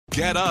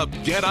Get up,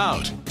 get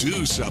out,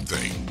 do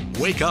something.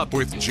 Wake up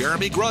with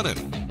Jeremy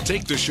Grunin.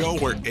 Take the show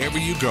wherever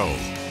you go.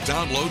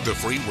 Download the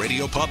free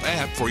Radio Pup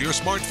app for your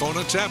smartphone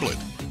or tablet.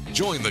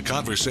 Join the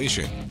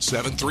conversation.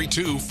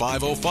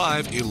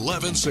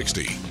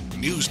 732-505-1160.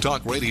 News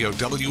Talk Radio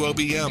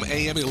WOBM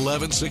AM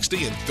 1160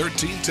 and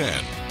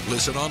 1310.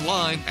 Listen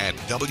online at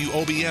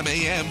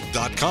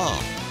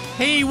WOBMAM.com.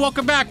 Hey,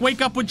 welcome back.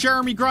 Wake up with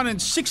Jeremy Grunin.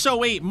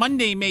 6:08,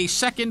 Monday, May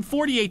 2nd,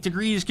 48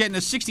 degrees, getting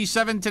to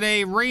 67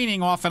 today,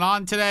 raining off and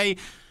on today.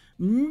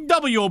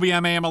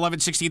 WOBM AM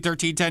 1160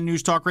 1310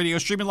 News Talk Radio,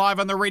 streaming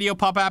live on the Radio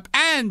Pup app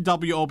and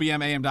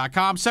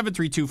WOBMAM.com,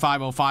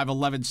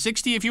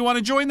 732-505-1160 if you want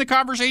to join the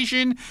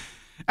conversation.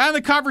 And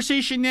the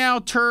conversation now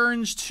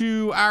turns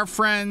to our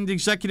friend,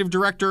 Executive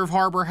Director of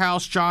Harbor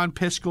House, John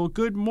Piscal.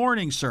 Good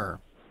morning, sir.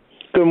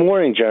 Good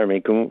morning,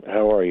 Jeremy.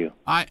 How are you?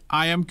 I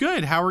am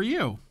good. How are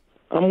you?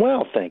 I'm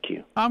well, thank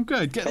you. I'm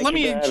good. Thank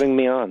you for having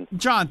me on.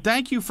 John,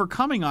 thank you for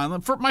coming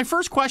on. For my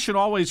first question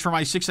always for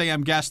my 6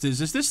 a.m. guest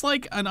is this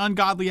like an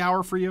ungodly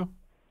hour for you?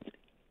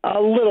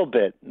 A little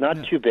bit. Not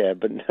too bad,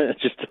 but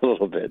just a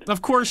little bit.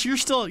 Of course, you're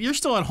still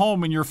at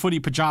home in your footy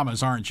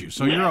pajamas, aren't you?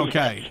 So you're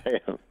okay. Yes,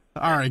 I am.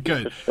 All right,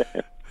 good. Yes,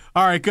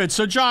 All right, good.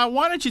 So, John,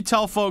 why don't you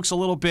tell folks a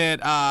little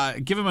bit,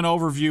 give them an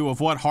overview of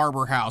what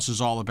Harbor House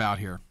is all about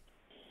here?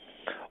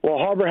 Well,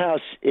 Harbor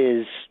House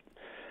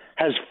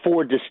has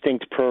four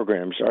distinct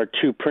programs. Our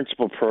two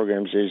principal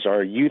programs is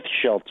our youth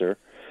shelter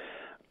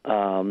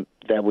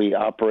that we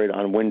operate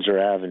on Windsor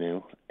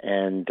Avenue,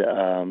 and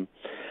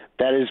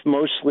that is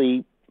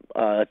mostly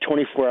a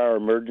 24-hour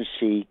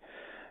emergency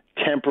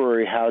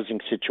temporary housing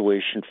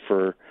situation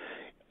for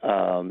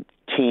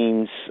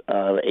teens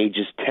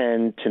ages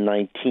 10 to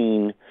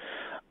 19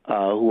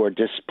 who are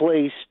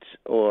displaced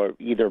or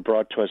either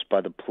brought to us by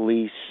the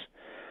police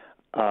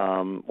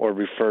or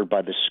referred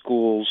by the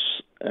schools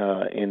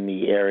in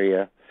the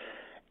area.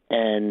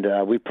 And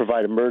we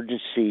provide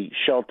emergency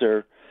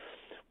shelter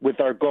with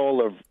our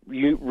goal of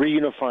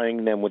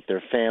reunifying them with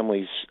their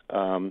families.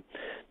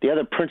 The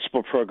other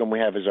principal program we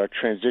have is our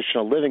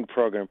transitional living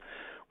program,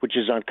 which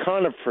is on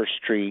Conifer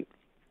Street,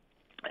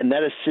 and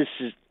that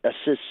assists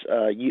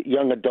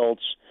young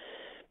adults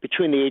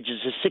between the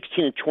ages of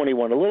 16 and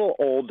 21, a little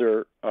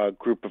older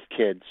group of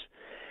kids,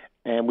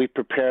 and we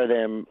prepare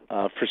them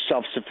for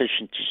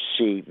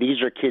self-sufficiency.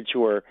 These are kids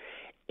who are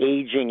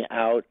aging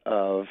out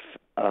of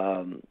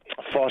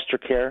foster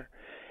care,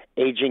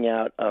 aging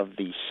out of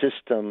the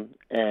system,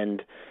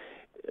 and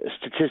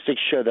statistics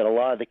show that a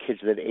lot of the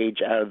kids that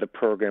age out of the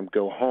program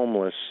go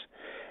homeless,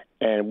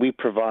 and we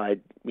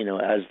provide,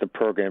 as the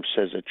program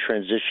says, a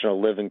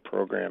transitional living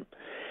program,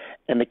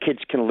 and the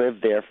kids can live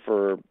there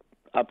for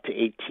up to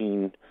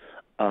 18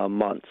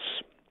 months.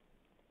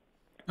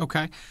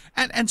 Okay.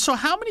 And so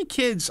how many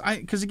kids,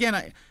 because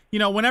again,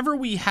 whenever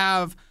we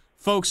have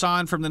folks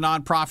on from the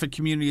nonprofit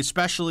community,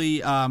 especially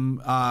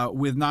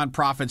with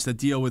nonprofits that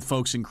deal with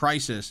folks in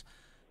crisis,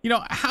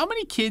 how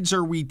many kids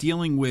are we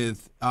dealing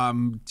with,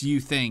 do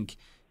you think,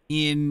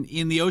 in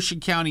the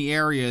Ocean County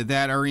area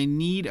that are in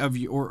need of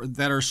you or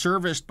that are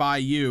serviced by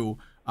you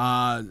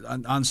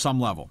on some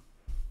level?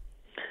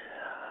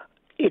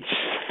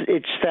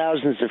 It's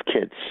thousands of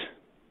kids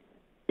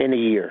in a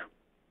year.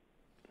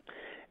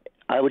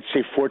 I would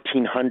say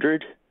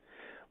 1,400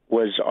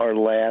 was our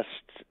last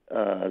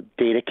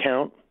data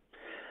count.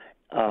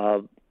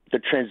 The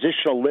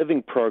transitional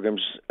living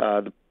programs,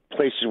 the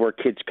places where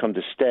kids come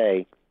to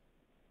stay,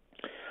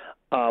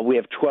 we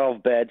have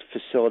 12-bed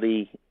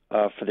facility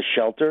for the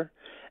shelter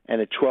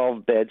and a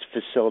 12-bed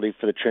facility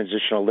for the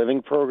transitional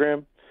living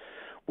program.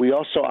 We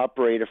also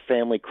operate a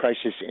family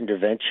crisis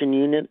intervention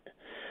unit,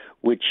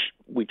 which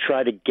we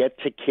try to get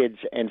to kids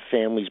and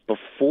families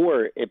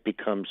before it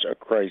becomes a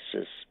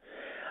crisis,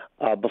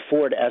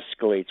 before it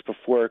escalates,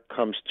 before it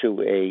comes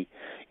to a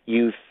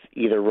youth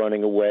either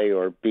running away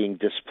or being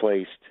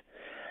displaced.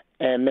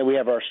 And then we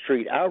have our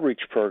street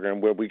outreach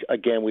program where we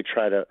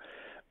try to,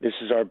 this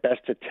is our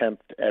best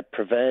attempt at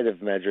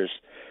preventative measures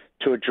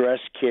to address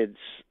kids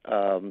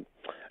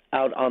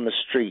out on the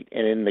street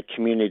and in the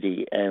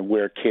community and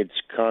where kids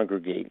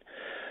congregate.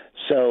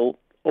 So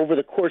over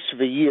the course of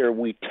a year,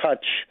 we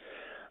touch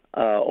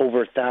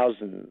over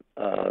 1,000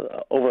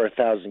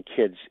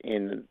 kids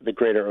in the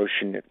greater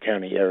Ocean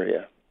County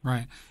area.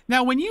 Right.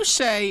 Now, when you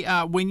say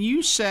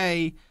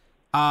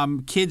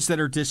kids that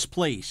are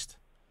displaced,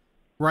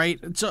 right?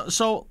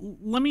 So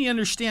let me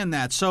understand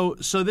that. So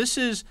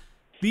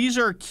these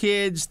are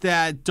kids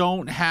that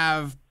don't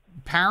have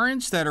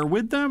parents that are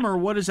with them, or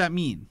what does that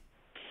mean?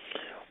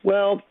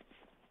 Well,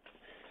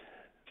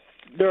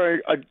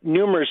 there are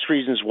numerous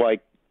reasons why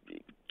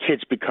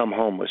kids become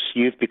homeless,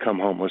 youth become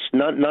homeless.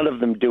 None of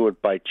them do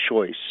it by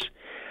choice.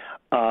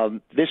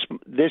 This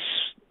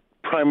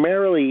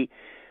primarily,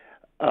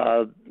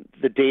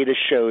 the data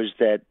shows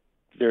that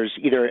there's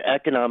either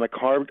economic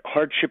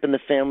hardship in the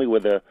family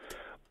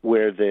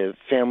where the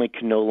family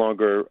can no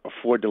longer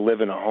afford to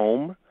live in a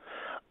home.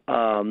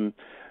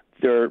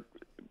 There's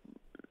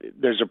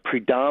a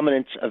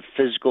predominance of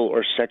physical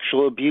or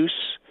sexual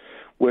abuse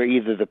where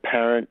either the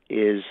parent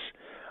is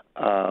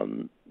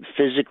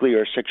physically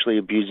or sexually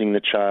abusing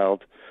the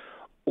child,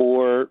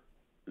 or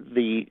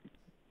the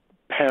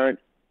parent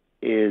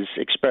is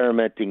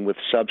experimenting with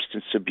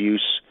substance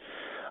abuse,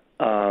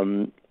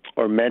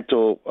 or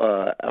mental,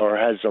 or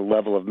has a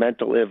level of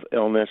mental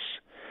illness,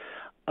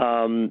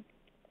 and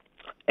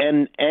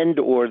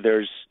or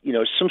there's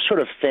some sort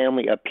of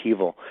family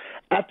upheaval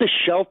at the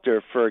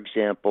shelter, for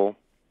example.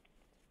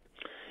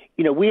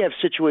 We have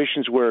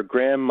situations where a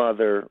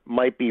grandmother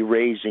might be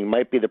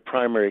the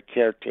primary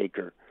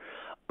caretaker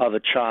of a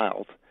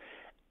child,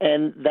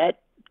 and that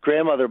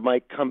grandmother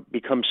might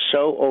become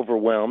so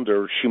overwhelmed,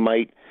 or she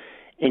might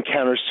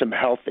encounter some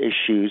health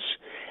issues,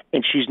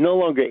 and she's no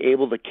longer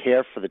able to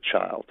care for the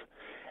child.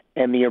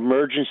 And the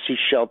emergency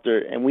shelter,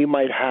 and we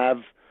might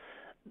have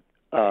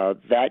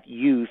that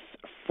youth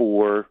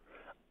for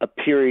a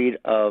period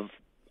of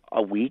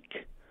a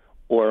week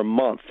or a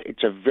month.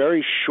 It's a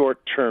very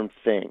short-term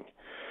thing.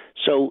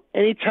 So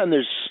anytime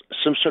there's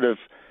some sort of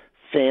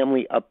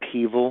family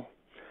upheaval,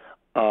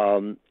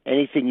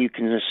 anything you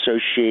can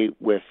associate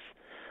with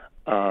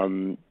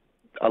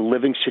a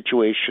living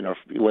situation, or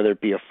whether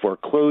it be a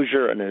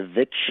foreclosure, an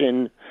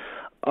eviction,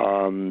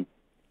 someone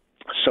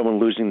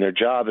losing their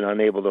job and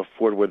unable to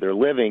afford where they're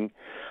living,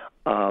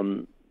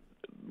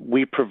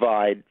 we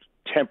provide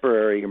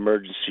temporary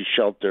emergency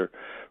shelter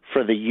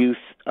for the youth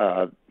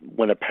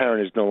when a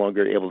parent is no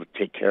longer able to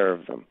take care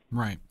of them.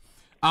 Right.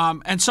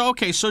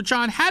 So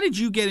John, how did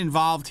you get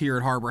involved here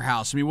at Harbor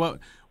House? I mean,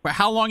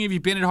 how long have you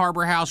been at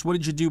Harbor House? What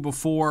did you do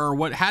before?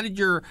 How did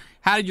your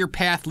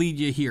path lead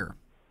you here?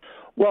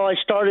 Well, I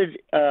started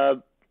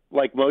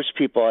like most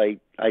people.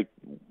 I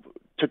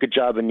took a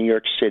job in New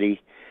York City,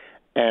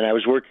 and I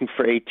was working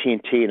for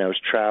AT&T, and I was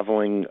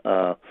traveling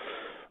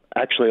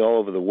actually all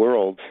over the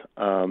world.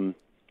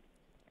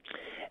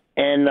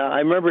 And I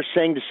remember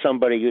saying to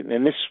somebody,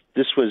 and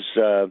this was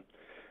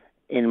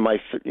in my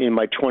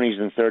 20s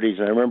and 30s,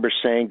 and I remember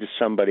saying to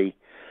somebody,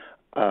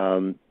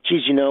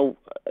 geez,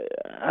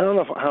 I don't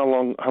know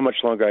how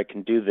much longer I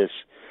can do this.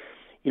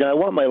 I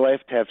want my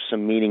life to have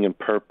some meaning and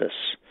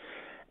purpose.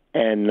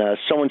 And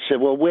someone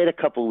said, well, wait a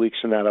couple of weeks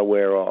and that'll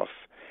wear off.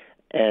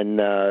 And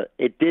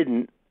it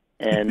didn't.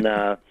 And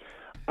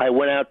I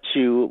went out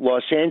to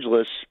Los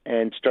Angeles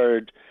and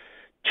started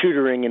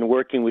tutoring and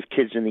working with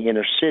kids in the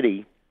inner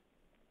city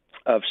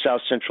of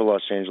South Central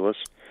Los Angeles.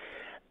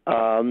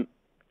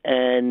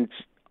 And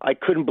I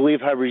couldn't believe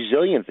how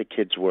resilient the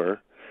kids were.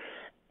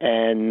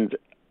 And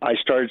I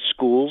started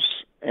schools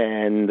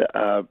and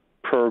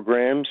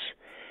programs,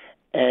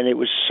 and it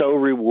was so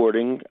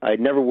rewarding. I'd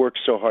never worked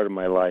so hard in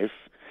my life.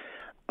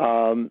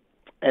 And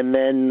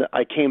then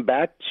I came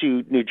back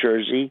to New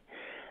Jersey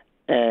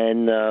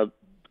and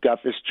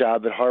got this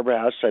job at Harbor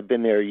House. I've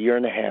been there a year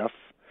and a half,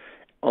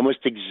 almost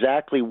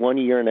exactly 1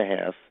 year and a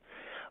half.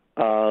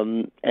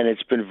 And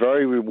it's been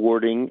very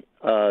rewarding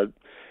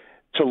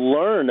to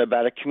learn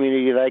about a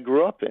community that I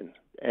grew up in,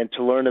 and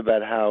to learn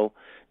about how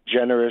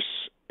generous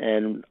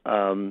and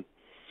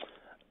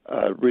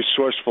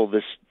resourceful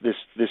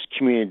this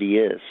community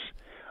is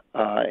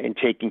in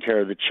taking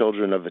care of the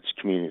children of its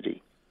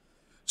community.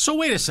 So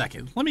wait a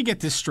second. Let me get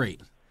this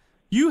straight.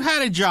 You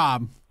had a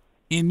job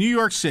in New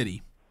York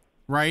City,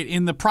 right,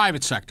 in the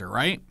private sector,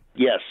 right?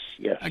 Yes.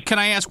 Can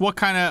I ask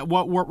what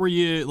were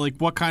you like?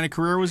 What kind of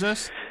career was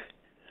this?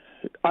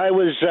 I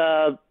was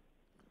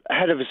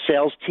head of a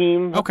sales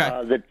team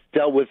that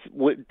dealt with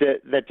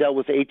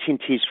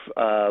AT&T's.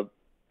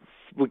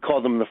 We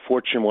call them the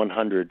Fortune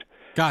 100.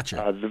 Gotcha.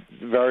 The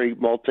very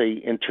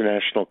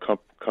multi-international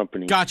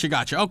company.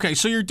 Gotcha. Okay,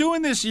 so you're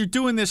doing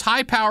this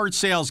high-powered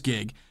sales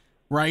gig,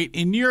 right,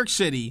 in New York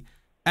City,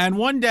 and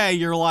one day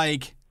you're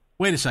like,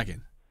 wait a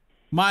second,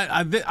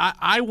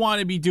 I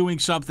want to be doing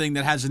something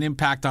that has an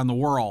impact on the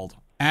world,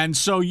 and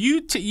so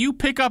you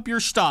pick up your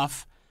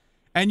stuff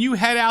and you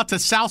head out to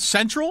South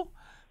Central.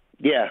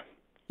 Yeah.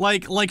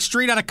 Like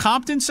straight out of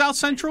Compton, South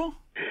Central.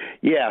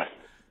 Yeah.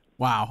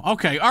 Wow.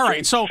 Okay. All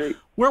right. So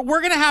we're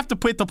going to have to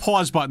put the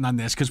pause button on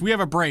this because we have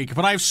a break,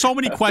 but I have so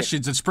many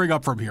questions that spring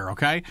up from here.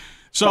 Okay.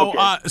 So,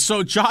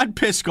 so John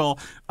Piscal,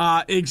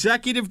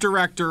 Executive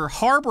Director,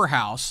 Harbor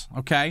House.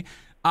 Okay.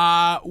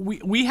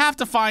 We have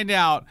to find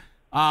out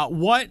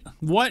what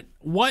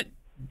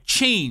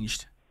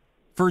changed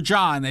for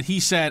John that he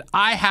said,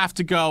 I have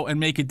to go and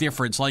make a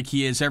difference like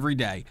he is every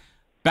day.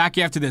 Back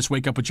after this,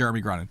 Wake Up with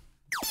Jeremy Grunin.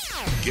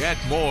 Get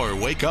more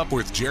Wake Up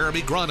with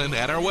Jeremy Grunin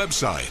at our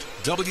website,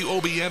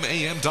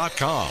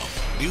 WOBMAM.com.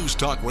 News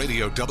Talk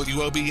Radio,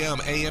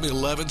 WOBM AM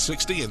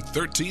 1160 and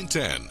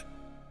 1310.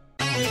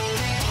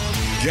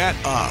 Get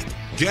up,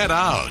 get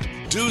out,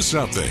 do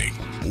something.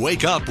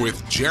 Wake Up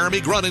with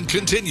Jeremy Grunin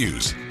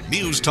continues.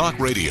 News Talk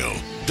Radio,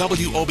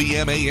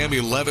 WOBM AM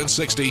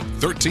 1160,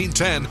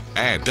 1310,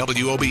 and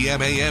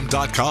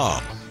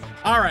WOBMAM.com.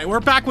 All right, we're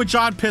back with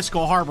John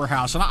Piscal, Harbor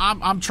House, and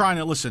I'm trying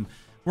to listen.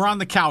 We're on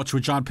the couch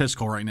with John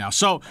Piscal right now.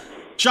 So,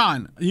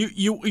 John,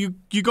 you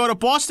go to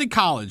Boston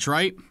College,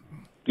 right?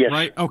 Yes.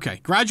 Right. Okay.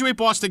 Graduate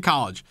Boston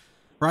College,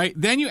 right?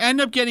 Then you end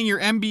up getting your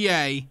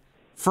MBA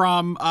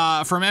from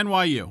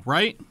NYU,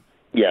 right?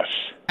 Yes.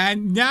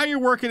 And now you're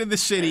working in the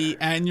city,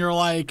 and you're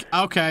like,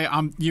 okay,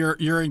 you're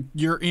in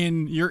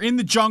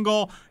the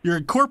jungle. You're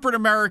in corporate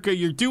America.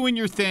 You're doing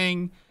your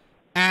thing,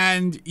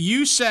 and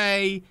you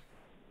say,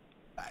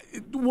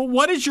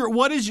 what is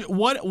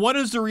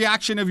the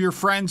reaction of your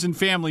friends and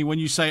family when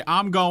you say,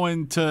 I'm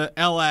going to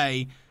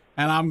L.A.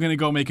 and I'm going to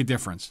go make a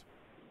difference?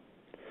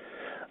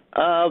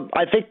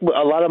 I think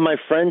a lot of my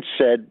friends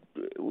said,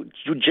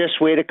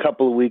 just wait a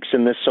couple of weeks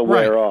and this will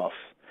wear off.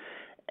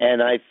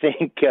 And I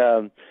think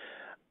I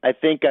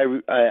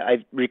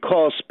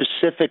recall a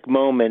specific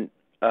moment.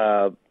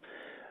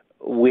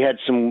 We had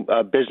some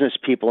business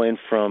people in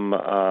from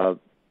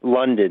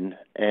London,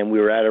 and we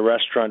were at a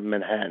restaurant in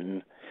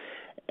Manhattan.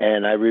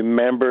 And I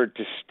remember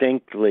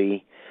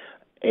distinctly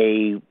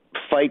a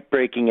fight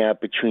breaking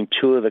out between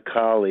two of the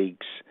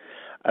colleagues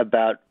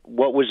about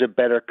what was a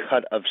better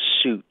cut of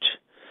suit.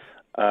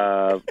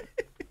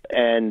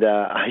 And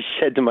I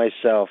said to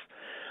myself,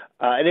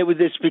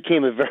 this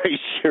became a very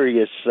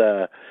serious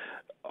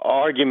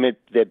argument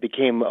that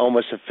became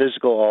almost a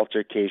physical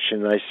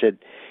altercation. And I said,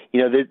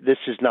 this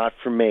is not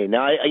for me.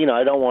 Now,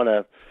 I don't want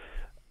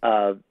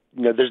to,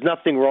 there's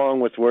nothing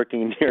wrong with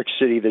working in New York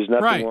City. There's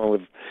nothing wrong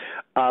with,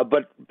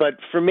 but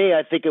for me,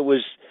 I think it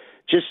was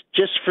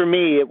just for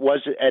me. It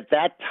was at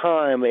that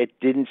time. It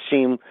didn't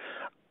seem,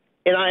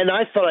 and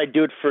I thought I'd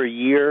do it for a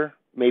year,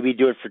 maybe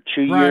do it for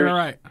 2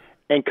 years,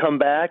 and come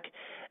back.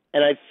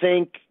 And I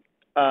think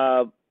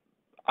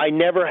I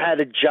never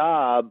had a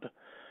job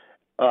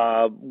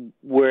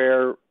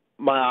where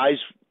my eyes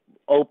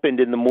opened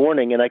in the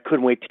morning and I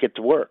couldn't wait to get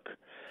to work.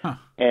 Huh.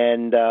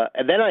 And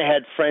then I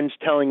had friends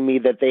telling me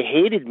that they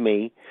hated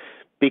me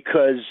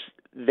because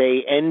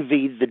they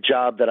envied the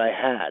job that I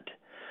had.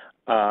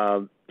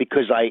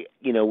 Because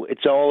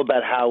it's all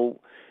about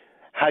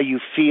how you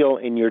feel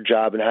in your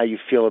job and how you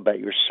feel about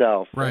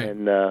yourself. Right.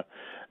 And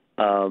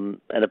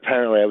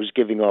apparently I was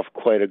giving off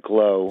quite a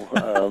glow.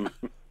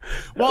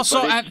 Well,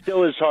 it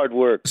still is hard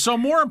work. So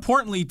more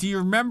importantly, do you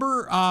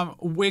remember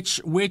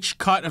which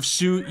cut of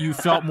suit you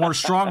felt more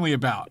strongly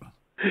about?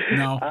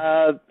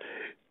 No.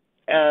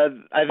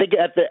 I think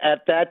at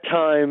that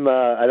time,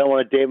 I don't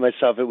want to date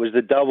myself. It was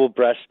the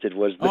double-breasted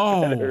was the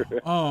better.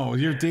 Oh,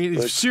 you're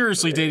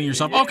seriously dating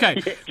yourself. Okay,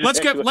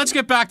 exactly. let's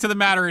get back to the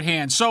matter at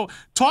hand. So,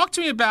 talk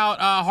to me about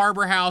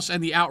Harbor House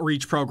and the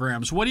outreach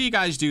programs. What do you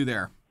guys do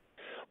there?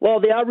 Well,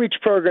 the outreach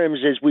programs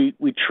is we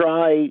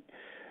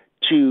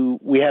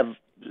have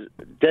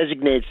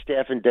designated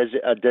staff and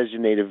a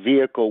designated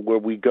vehicle where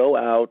we go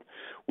out,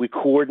 we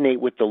coordinate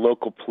with the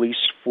local police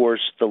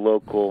force, the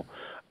local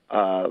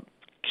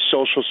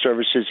social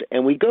services,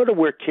 and we go to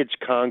where kids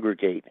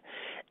congregate,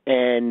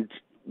 and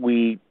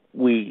we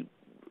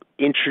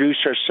introduce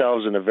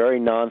ourselves in a very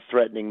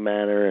non-threatening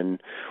manner,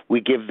 and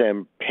we give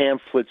them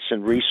pamphlets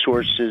and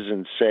resources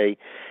and say,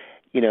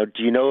 do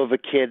you know of a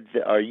kid?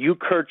 Are you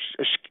couch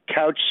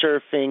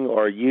surfing?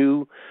 Are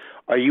you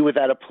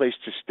without a place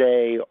to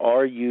stay?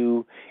 Are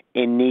you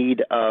in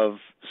need of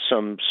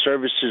some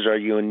services? Are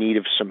you in need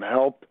of some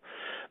help?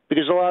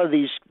 Because a lot of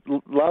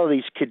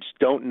these kids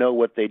don't know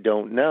what they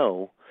don't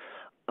know.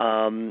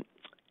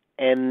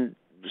 And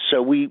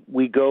so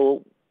we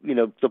go,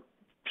 the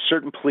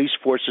certain police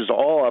forces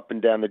all up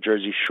and down the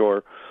Jersey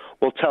Shore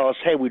will tell us,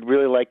 hey, we'd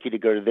really like you to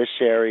go to this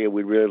area.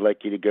 We'd really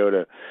like you to go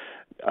to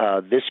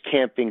this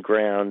camping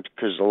ground,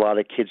 because a lot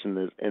of kids in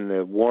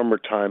the warmer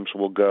times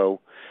will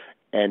go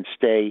and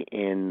stay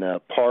in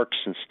parks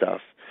and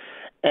stuff.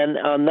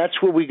 And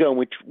that's where we go.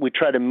 We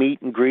try to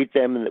meet and greet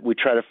them, and we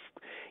try to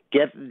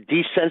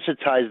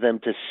desensitize them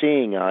to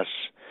seeing us.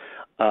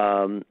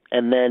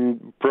 And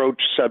then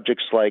broach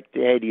subjects like,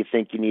 hey, do you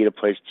think you need a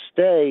place to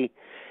stay?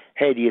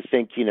 Hey, do you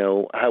think,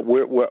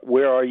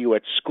 where are you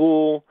at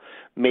school?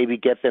 Maybe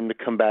get them to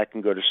come back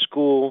and go to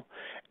school,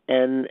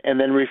 and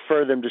then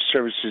refer them to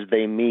services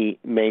they may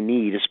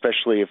need,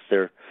 especially if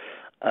they're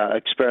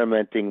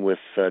experimenting with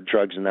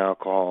drugs and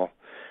alcohol.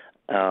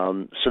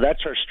 So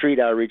that's our street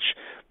outreach,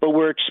 but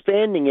we're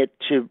expanding it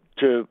to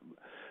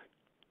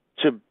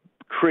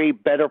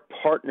create better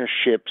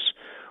partnerships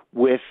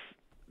with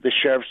the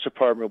sheriff's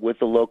department, with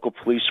the local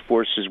police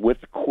forces, with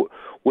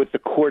the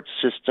court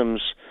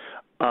systems,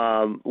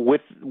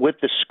 with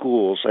the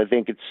schools. I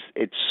think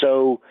it's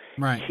so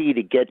key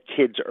to get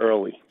kids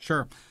early.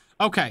 Sure.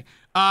 Okay.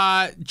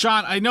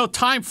 John, I know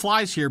time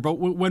flies here, but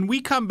when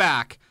we come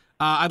back,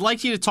 I'd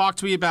like you to talk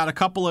to me about a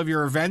couple of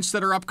your events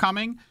that are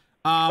upcoming.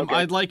 Okay.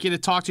 I'd like you to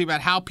talk to me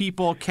about how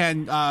people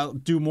can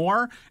do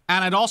more,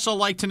 and I'd also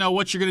like to know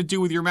what you're going to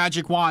do with your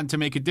magic wand to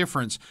make a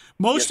difference.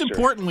 Most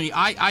importantly,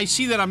 I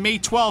see that on May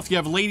 12th you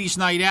have Ladies'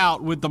 Night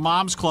Out with the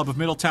Moms Club of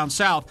Middletown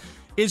South.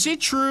 Is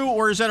it true,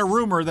 or is that a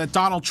rumor that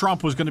Donald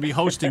Trump was going to be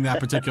hosting that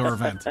particular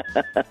event?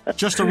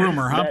 Just a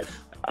rumor, huh?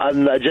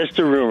 Just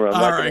a rumor. I'm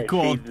All right,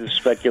 cool. The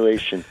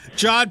speculation.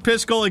 John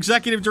Piscal,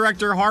 Executive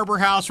Director, Harbor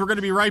House. We're going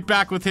to be right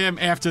back with him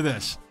after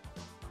this.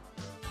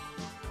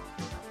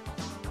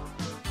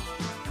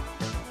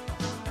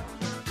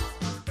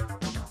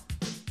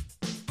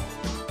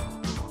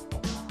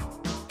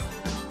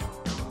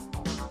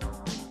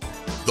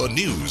 The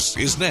news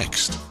is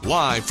next.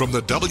 Live from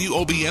the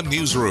WOBM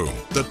Newsroom,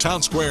 the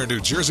Town Square,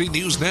 New Jersey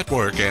News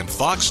Network, and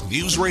Fox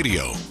News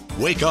Radio.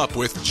 Wake up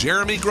with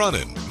Jeremy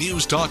Grunin.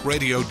 News Talk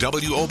Radio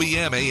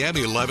WOBM AM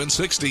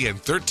 1160 and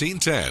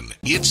 1310.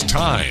 It's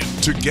time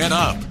to get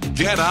up,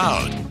 get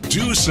out,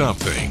 do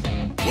something.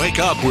 Wake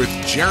up with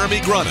Jeremy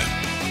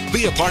Grunin.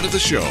 Be a part of the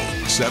show.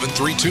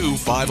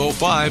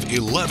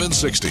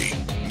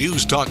 732-505-1160.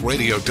 News Talk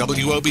Radio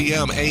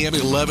WOBM AM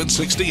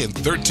 1160 and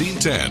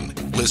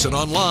 1310. Listen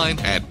online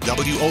at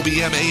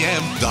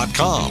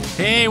WOBMAM.com.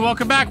 Hey,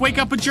 welcome back. Wake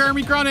up with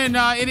Jeremy Grunin.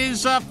 It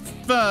is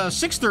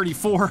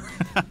 6:34.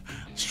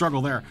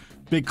 Struggle there.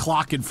 Big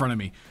clock in front of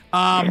me.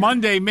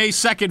 Monday, May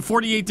 2nd,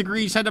 48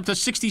 degrees, head up to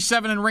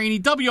 67 and rainy.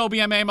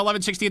 WOBM AM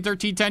 1160 and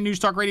 1310. News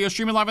Talk Radio,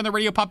 streaming live on the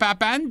Radio Pop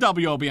app and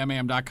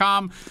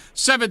WOBMAM.com.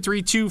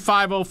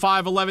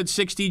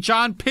 732-505-1160.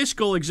 John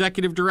Piscal,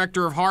 Executive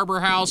Director of Harbor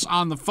House,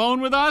 on the phone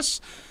with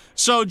us.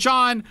 So,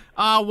 John,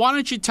 why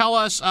don't you tell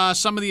us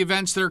some of the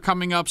events that are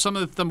coming up, some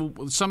of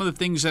the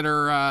things that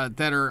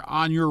are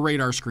on your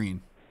radar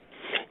screen?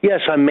 Yes,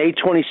 on May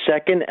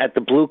 22nd at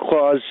the Blue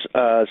Claws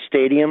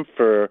Stadium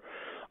for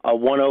a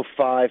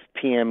 1:05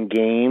 p.m.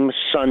 game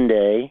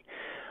Sunday,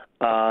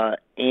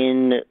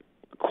 in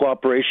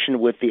cooperation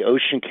with the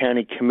Ocean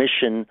County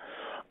Commission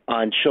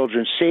on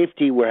Children's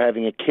Safety. We're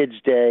having a Kids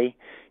Day.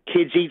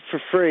 Kids eat for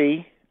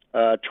free,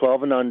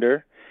 12 and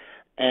under.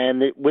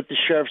 And with the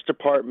Sheriff's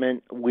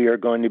Department, we are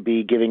going to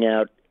be giving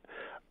out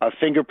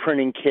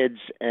fingerprinting kids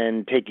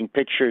and taking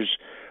pictures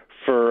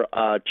for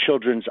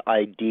children's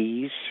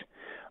IDs.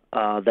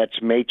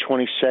 That's May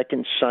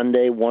 22nd,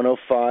 Sunday,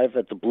 1:05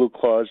 at the Blue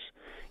Claws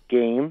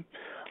game.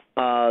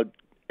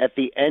 At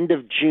the end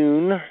of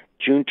June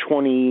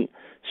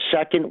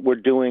 22nd, we're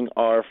doing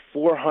our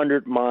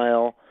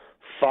 400-mile,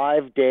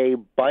 5-day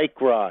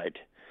bike ride.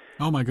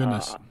 Oh, my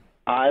goodness.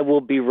 I will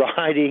be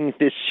riding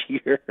this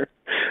year.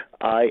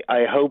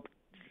 I hope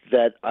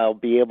that I'll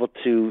be able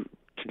to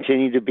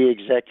continue to be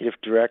executive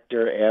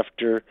director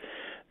after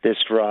this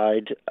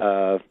ride.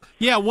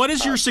 What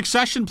does your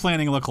succession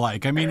planning look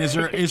like? I mean, is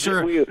there?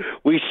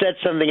 We set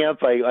something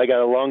up. I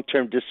got a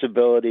long-term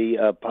disability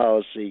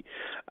policy.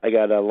 I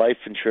got a life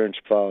insurance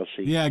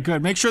policy. Yeah,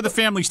 good. Make sure the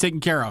family's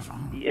taken care of.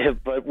 Yeah,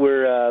 but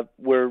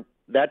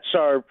that's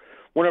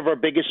one of our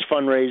biggest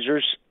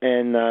fundraisers.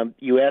 And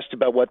you asked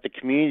about what the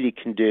community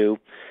can do.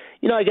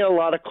 You know, I get a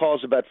lot of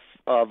calls about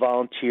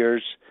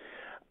volunteers,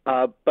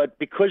 but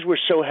because we're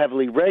so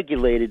heavily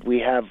regulated,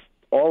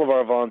 all of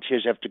our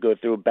volunteers have to go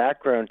through a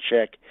background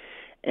check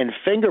and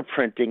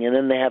fingerprinting, and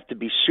then they have to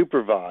be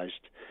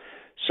supervised.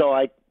 So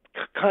I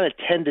kind of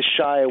tend to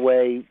shy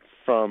away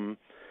from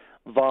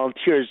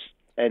volunteers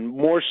and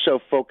more so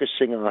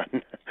focusing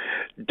on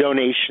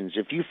donations.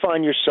 If you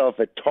find yourself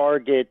at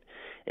Target,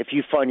 if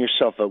you find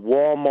yourself at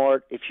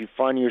Walmart, if you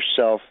find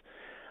yourself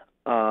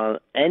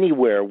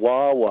anywhere,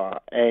 Wawa,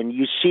 and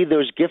you see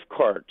those gift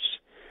cards,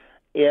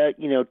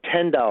 $10,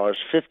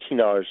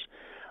 $15,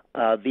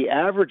 the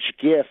average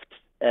gift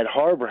at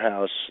Harbor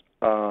House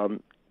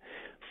from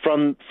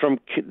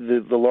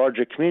the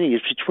larger community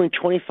is between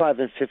 $25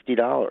 and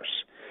 $50,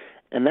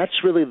 and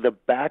that's really the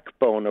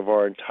backbone of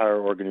our entire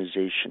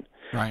organization.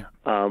 Right.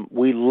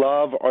 We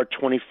love our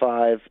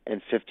 $25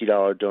 and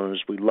 $50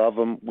 donors. We love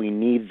them. We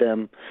need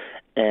them,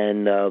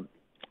 and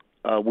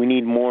we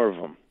need more of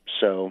them.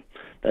 So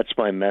that's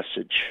my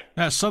message.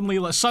 Yeah,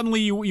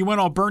 suddenly you went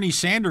all Bernie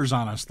Sanders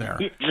on us there.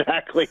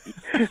 Exactly.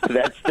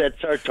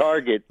 That's our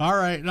target. All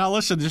right. Now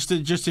listen,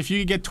 just if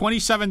you could get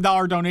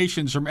 $27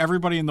 donations from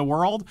everybody in the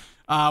world,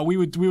 we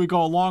would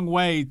go a long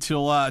way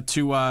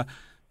to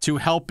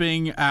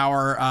helping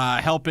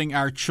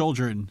our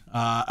children,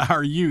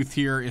 our youth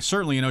here,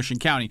 certainly in Ocean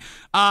County.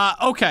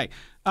 Okay,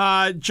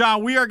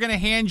 John, we are going to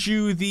hand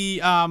you the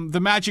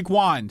magic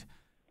wand.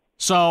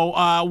 So,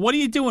 what are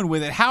you doing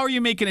with it? How are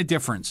you making a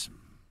difference?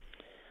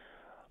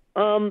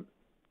 Boy,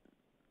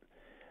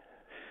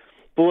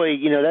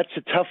 that's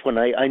a tough one.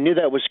 I knew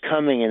that was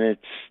coming, and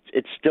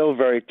it's still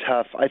very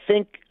tough. I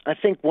think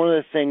one of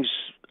the things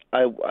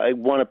I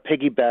want to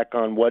piggyback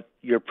on what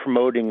you're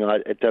promoting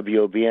at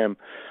WOBM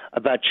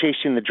about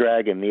chasing the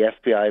dragon, the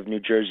FBI of New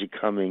Jersey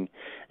coming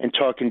and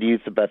talking to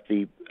youth about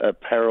the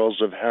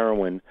perils of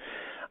heroin.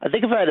 I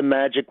think if I had a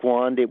magic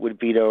wand, it would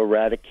be to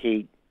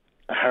eradicate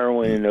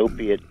heroin and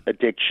opiate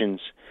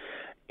addictions.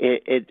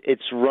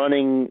 It's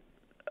running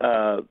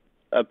a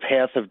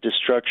path of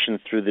destruction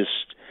through this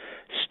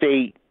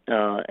state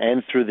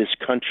and through this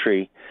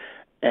country,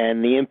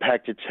 and the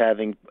impact it's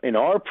having in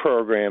our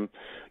program.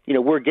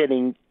 We're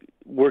getting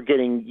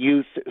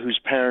youth whose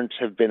parents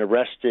have been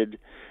arrested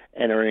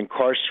and are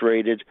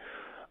incarcerated,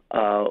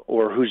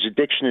 or whose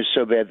addiction is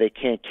so bad they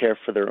can't care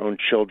for their own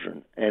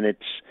children, and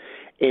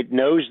it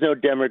knows no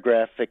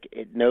demographic.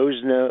 It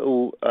knows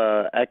no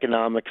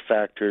economic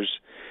factors.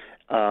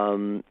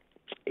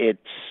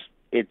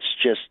 It's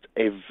just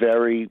a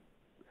very,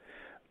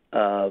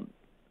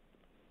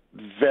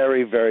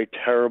 very, very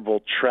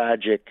terrible,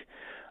 tragic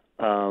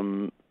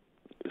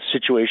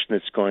situation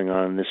that's going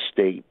on in this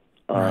state,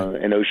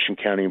 right. in Ocean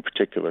County in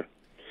particular.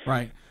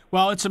 Right.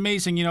 Well, it's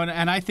amazing,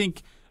 and I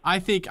think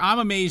I'm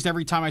amazed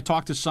every time I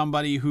talk to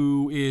somebody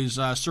who is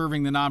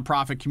serving the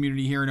nonprofit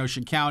community here in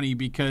Ocean County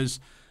because,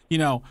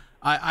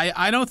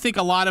 I don't think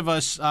a lot of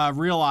us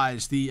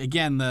realize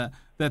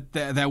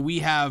that we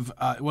have.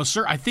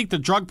 Sir, I think the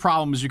drug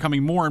problem is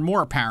becoming more and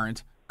more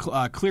apparent.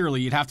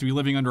 Clearly, you'd have to be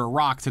living under a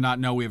rock to not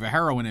know we have a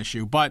heroin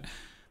issue. But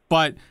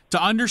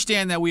to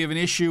understand that we have an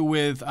issue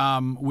with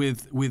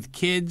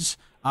kids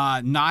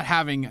not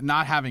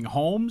having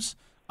homes,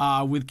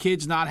 with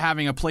kids not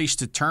having a place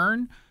to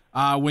turn.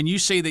 When you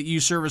say that you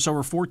service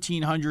over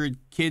 1,400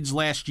 kids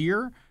last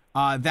year,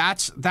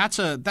 that's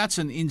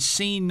an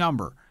insane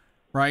number,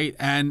 right?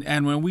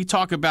 And when we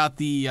talk about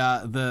the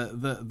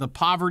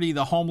poverty,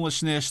 the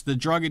homelessness, the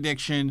drug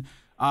addiction,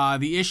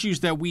 the issues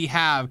that we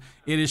have,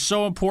 it is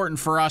so important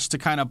for us to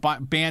kind of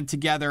band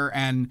together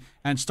and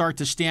start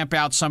to stamp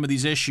out some of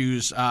these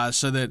issues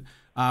so that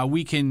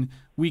we can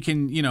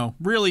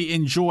really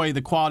enjoy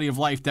the quality of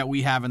life that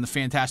we have in the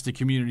fantastic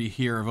community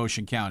here of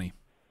Ocean County.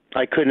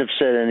 I couldn't have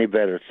said it any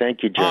better.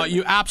 Thank you, Jeremy.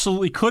 You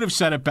absolutely could have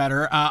said it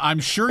better. I'm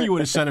sure you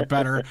would have said it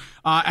better.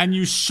 And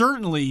you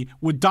certainly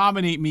would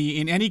dominate me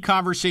in any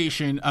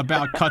conversation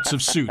about cuts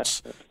of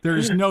suits.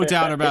 There's no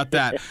doubt about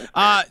that.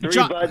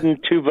 Three button,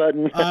 two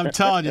button. I'm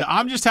telling you,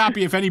 I'm just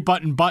happy if any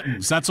button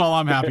buttons. That's all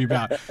I'm happy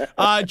about.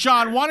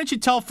 John, why don't you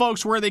tell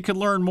folks where they could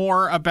learn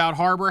more about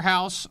Harbor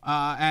House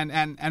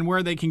and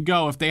where they can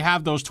go if they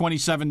have those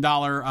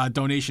 $27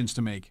 donations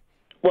to make?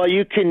 Well,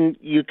 you can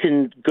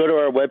go to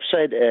our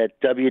website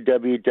at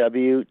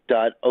www.oceans,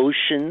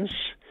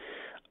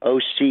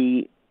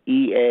 OCEANS,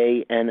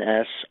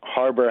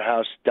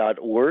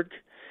 harborhouse.org.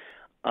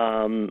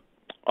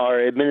 Our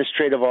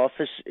administrative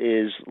office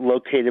is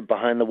located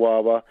behind the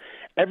Wawa.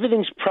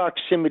 Everything's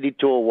proximity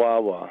to a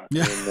Wawa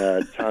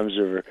in Toms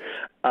River.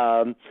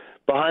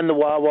 Behind the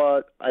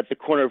Wawa at the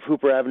corner of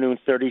Hooper Avenue and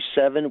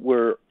 37,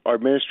 where our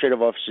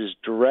administrative office is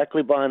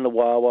directly behind the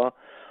Wawa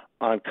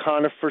on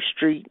Conifer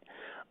Street.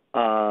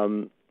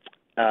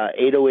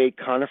 808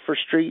 Conifer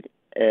Street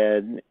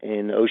in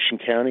Ocean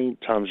County,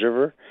 Toms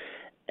River.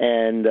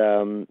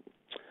 And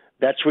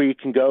that's where you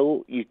can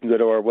go. You can go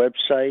to our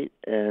website,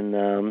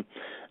 and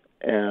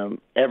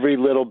every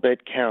little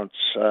bit counts.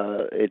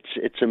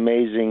 It's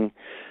amazing.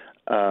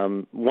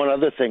 One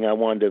other thing I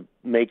wanted to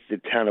make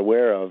the town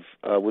aware of,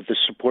 with the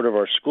support of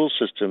our school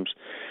systems,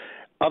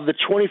 of the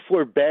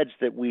 24 beds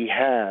that we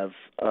have,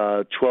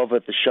 12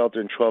 at the shelter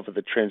and 12 at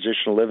the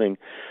transitional living,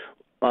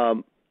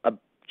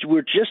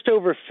 we're just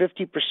over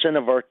 50%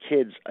 of our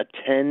kids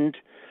attend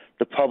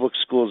the public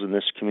schools in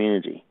this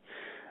community.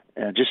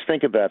 Just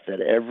think about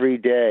that. Every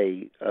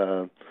day,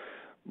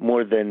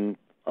 more than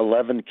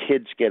 11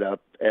 kids get up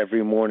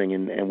every morning,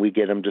 and we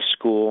get them to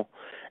school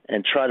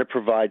and try to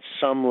provide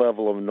some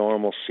level of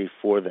normalcy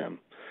for them.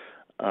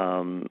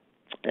 And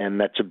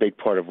that's a big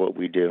part of what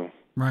we do.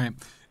 Right.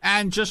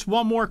 And just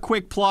one more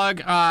quick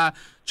plug,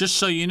 just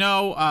so you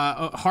know,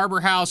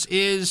 Harbor House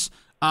is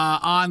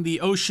on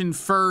the Ocean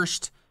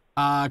First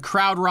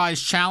Crowd Rise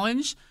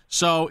Challenge.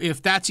 So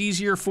if that's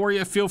easier for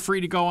you, feel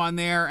free to go on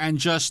there and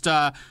just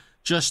help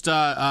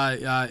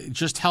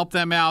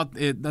them out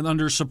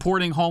under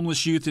supporting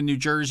homeless youth in New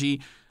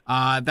Jersey.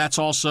 That's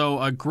also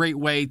a great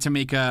way to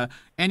make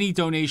any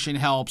donation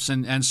helps,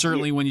 and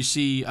certainly when you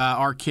see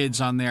our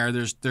kids on there,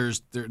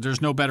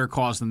 there's no better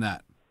cause than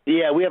that.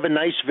 Yeah, we have a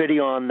nice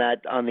video on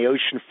that on the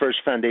Ocean First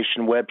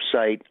Foundation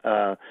website,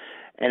 and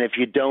if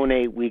you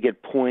donate, we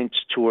get points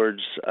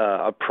towards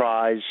a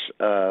prize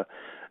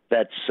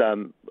that's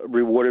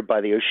rewarded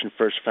by the Ocean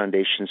First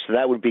Foundation. So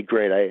that would be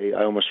great. I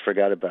almost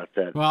forgot about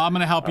that. Well, I'm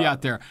going to help you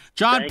out there.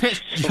 John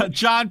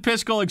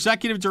Piscal,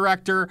 Executive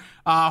Director,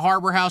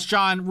 Harbor House.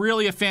 John,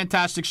 really a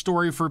fantastic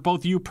story for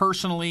both you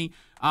personally,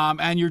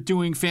 and you're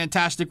doing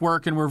fantastic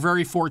work, and we're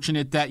very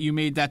fortunate that you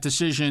made that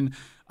decision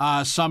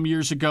some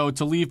years ago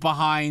to leave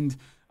behind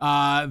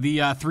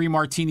the 3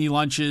 martini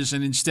lunches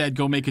and instead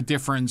go make a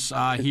difference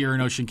here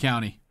in Ocean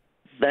County.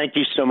 Thank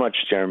you so much,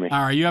 Jeremy.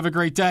 All right, you have a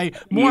great day.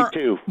 You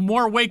too.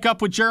 More Wake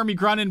Up with Jeremy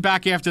Grunin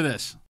back after this.